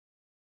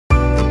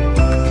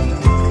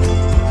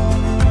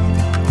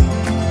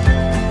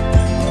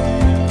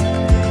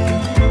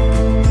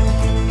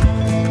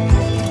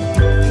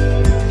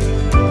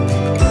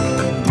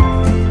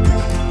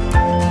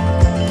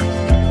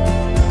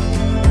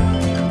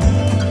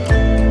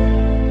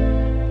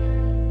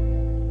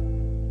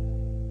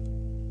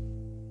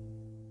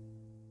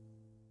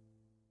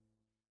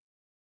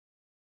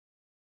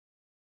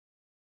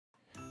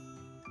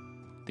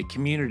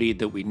community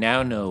that we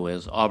now know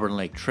as Auburn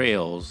Lake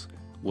Trails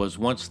was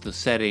once the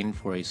setting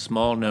for a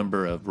small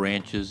number of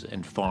ranches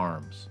and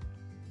farms.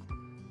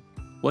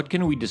 What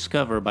can we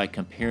discover by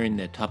comparing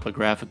the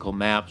topographical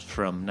maps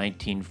from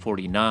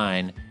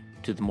 1949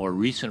 to the more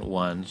recent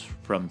ones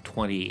from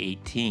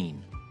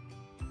 2018?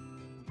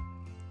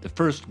 The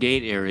first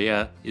gate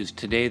area is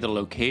today the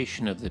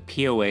location of the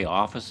POA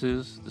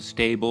offices, the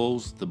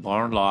stables, the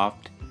barn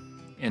loft,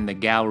 and the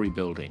gallery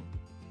building.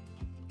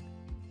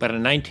 But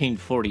in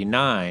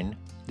 1949,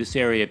 this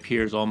area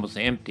appears almost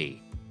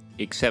empty,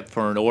 except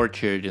for an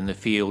orchard in the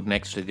field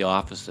next to the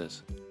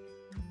offices.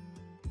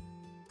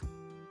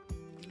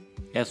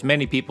 As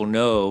many people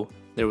know,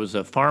 there was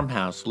a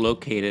farmhouse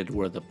located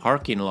where the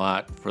parking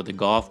lot for the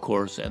golf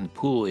course and the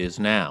pool is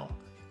now.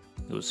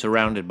 It was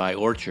surrounded by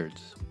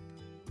orchards.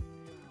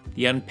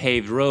 The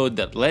unpaved road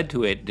that led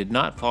to it did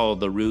not follow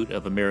the route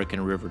of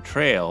American River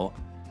Trail,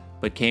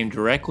 but came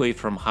directly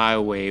from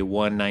Highway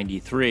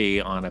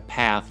 193 on a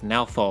path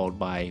now followed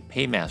by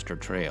Paymaster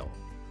Trail.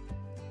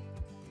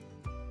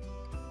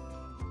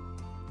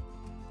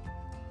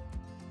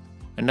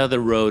 Another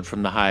road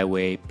from the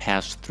highway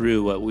passed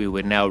through what we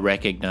would now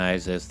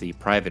recognize as the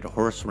private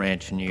horse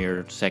ranch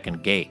near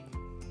Second Gate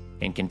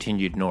and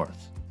continued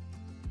north.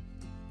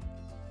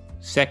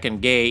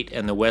 Second Gate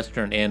and the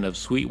western end of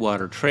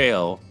Sweetwater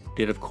Trail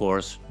did, of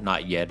course,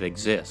 not yet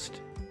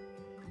exist.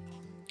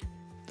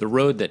 The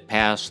road that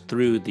passed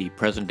through the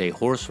present-day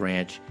horse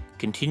ranch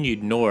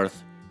continued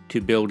north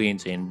to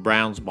buildings in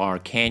Browns Bar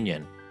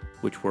Canyon,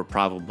 which were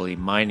probably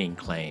mining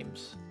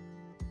claims.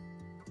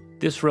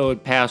 This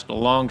road passed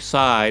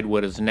alongside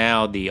what is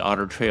now the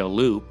Otter Trail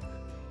Loop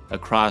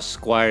across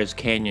Squires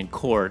Canyon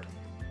Court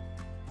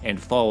and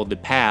followed the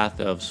path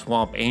of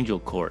Swamp Angel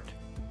Court.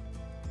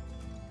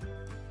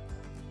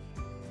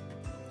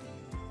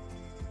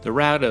 The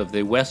route of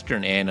the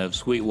western end of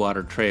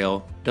Sweetwater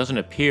Trail doesn't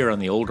appear on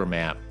the older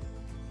map.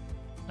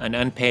 An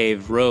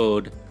unpaved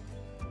road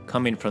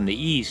coming from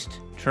the east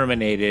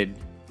terminated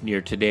near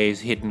today's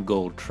Hidden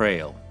Gold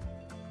Trail.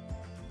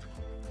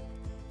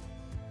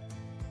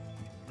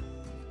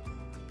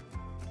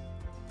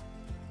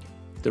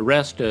 The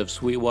rest of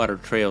Sweetwater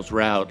Trail's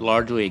route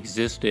largely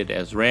existed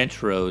as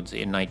ranch roads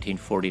in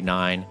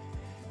 1949,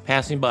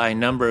 passing by a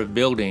number of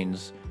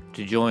buildings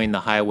to join the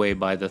highway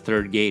by the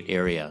Third Gate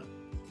area.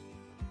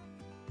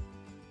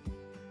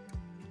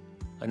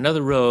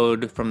 Another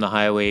road from the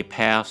highway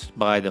passed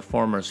by the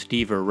former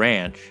Stever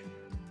Ranch,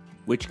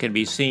 which can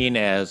be seen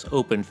as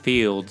open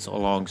fields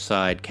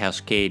alongside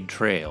Cascade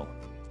Trail.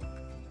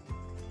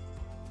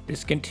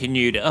 This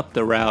continued up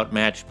the route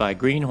matched by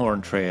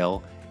Greenhorn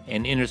Trail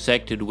and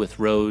intersected with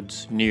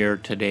roads near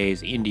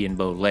today's Indian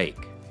Bow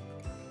Lake.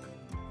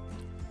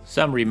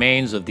 Some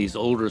remains of these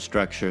older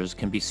structures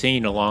can be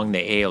seen along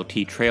the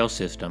ALT trail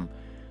system,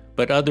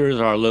 but others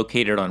are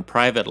located on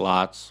private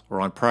lots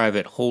or on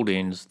private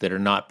holdings that are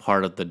not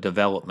part of the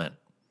development.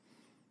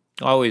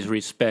 Always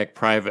respect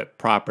private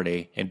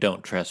property and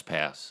don't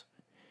trespass.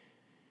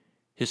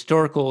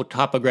 Historical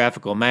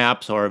topographical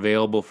maps are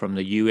available from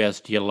the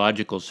US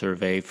Geological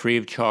Survey free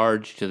of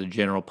charge to the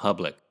general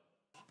public.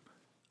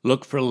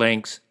 Look for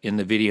links in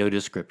the video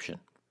description.